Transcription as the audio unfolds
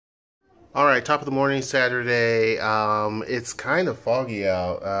All right, top of the morning, Saturday. It's kind of foggy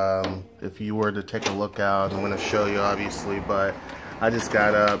out. If you were to take a look out, I'm going to show you obviously, but I just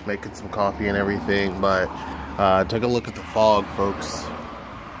got up making some coffee and everything, but take a look at the fog, folks.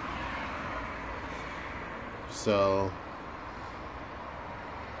 So,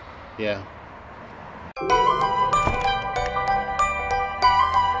 yeah.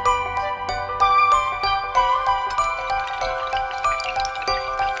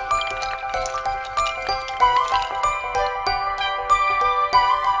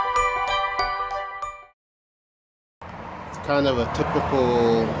 Kind of a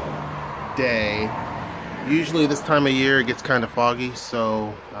typical day. Usually this time of year it gets kind of foggy,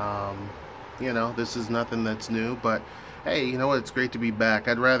 so you know, this is nothing that's new, but hey, you know what, it's great to be back.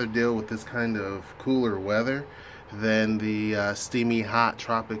 I'd rather deal with this kind of cooler weather than the steamy hot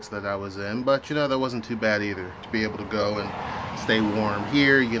tropics that I was in, but you know, that wasn't too bad either, to be able to go and stay warm.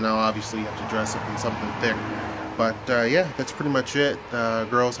 Here, you know, obviously you have to dress up in something thick. But yeah, that's pretty much it.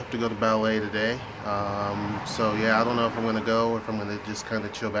 Girls have to go to ballet today. So yeah, I don't know if I'm going to go or if I'm going to just kind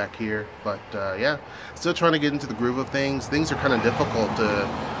of chill back here. But yeah, still trying to get into the groove of things. Things are kind of difficult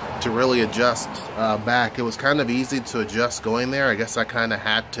to really adjust back. It was kind of easy to adjust going there. I guess I kind of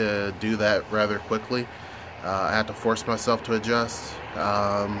had to do that rather quickly. I had to force myself to adjust.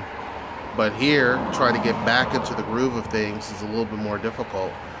 But here, trying to get back into the groove of things is a little bit more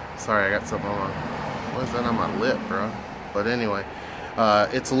difficult. Sorry, I got something on. What is that on my lip, bro? But anyway,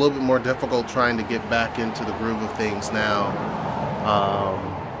 it's a little bit more difficult trying to get back into the groove of things now.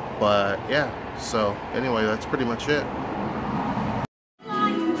 But yeah, so anyway, that's pretty much it.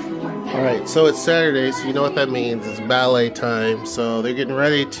 Alright, so it's Saturday, so you know what that means. It's ballet time, so they're getting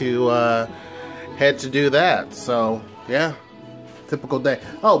ready to head to do that. So yeah, typical day.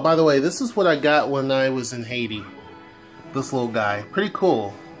 Oh, by the way, this is what I got when I was in Haiti. This little guy, pretty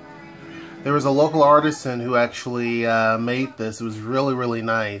cool. There was a local artisan who actually made this. It was really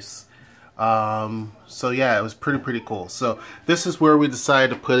nice. So yeah, it was pretty cool. So this is where we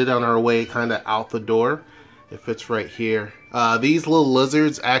decided to put it on our way kind of out the door. It fits right here. These little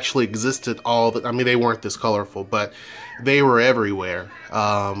lizards actually existed I mean, they weren't this colorful, but they were everywhere.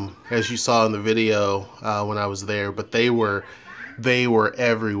 As you saw in the video when I was there, but they were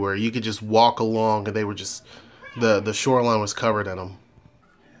everywhere. You could just walk along and they were just, the shoreline was covered in them.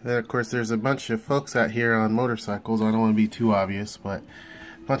 Then of course there's a bunch of folks out here on motorcycles. I don't want to be too obvious, but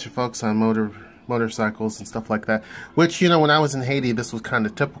a bunch of folks on motorcycles and stuff like that. Which, you know, when I was in Haiti, this was kind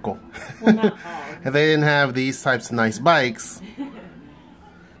of typical. Well, not all. And they didn't have these types of nice bikes.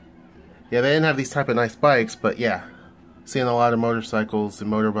 Yeah, they didn't have these type of nice bikes, but yeah, seeing a lot of motorcycles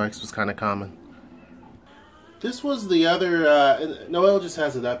and motorbikes was kind of common. This was the other, Noel just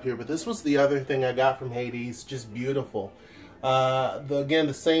has it up here, but this was the other thing I got from Haiti. It's just beautiful. Again,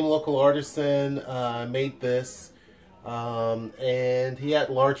 the same local artisan made this, and he had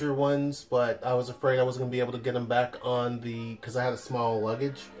larger ones, but I was afraid I wasn't going to be able to get them back on because I had a small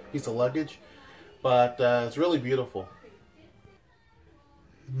piece of luggage, but it's really beautiful.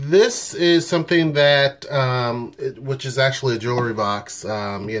 This is something that, which is actually a jewelry box,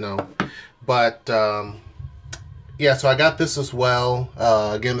 you know, but yeah, so I got this as well.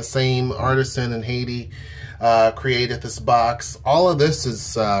 Again, the same artisan in Haiti created this box. All of this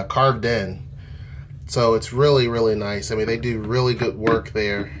is carved in, so it's really nice. I mean, they do really good work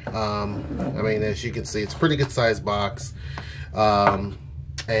there. I mean, as you can see, it's a pretty good sized box, and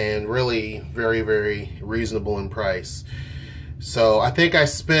really very reasonable in price. So I think I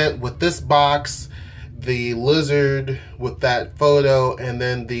spent, with this box, the lizard with that photo, and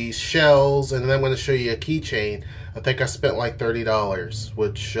then these shells, and then I'm going to show you a keychain. I think I spent like $30,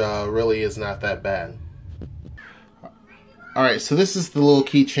 which really is not that bad. Alright, so this is the little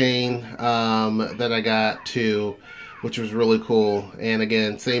keychain that I got too, which was really cool. And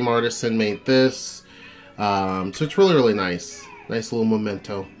again, same artisan made this. So it's really nice. Nice little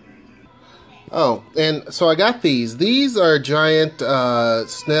memento. Oh, and so I got these. These are giant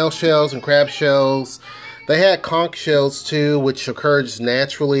snail shells and crab shells. They had conch shells too, which occurs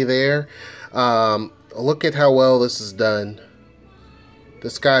naturally there. Look at how well this is done.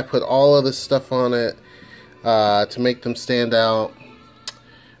 This guy put all of this stuff on it to make them stand out.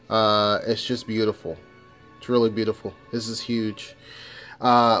 It's just beautiful. It's really beautiful. This is huge.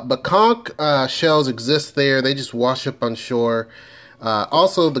 But conch shells exist there. They just wash up on shore.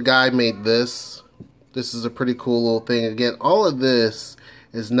 Also, the guy made this. This is a pretty cool little thing. Again, all of this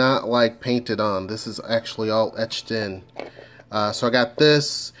is not like painted on. This is actually all etched in. So I got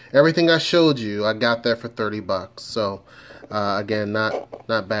this. Everything I showed you, I got that for $30. So again, not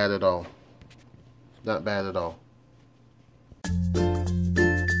bad at all. Not bad at all.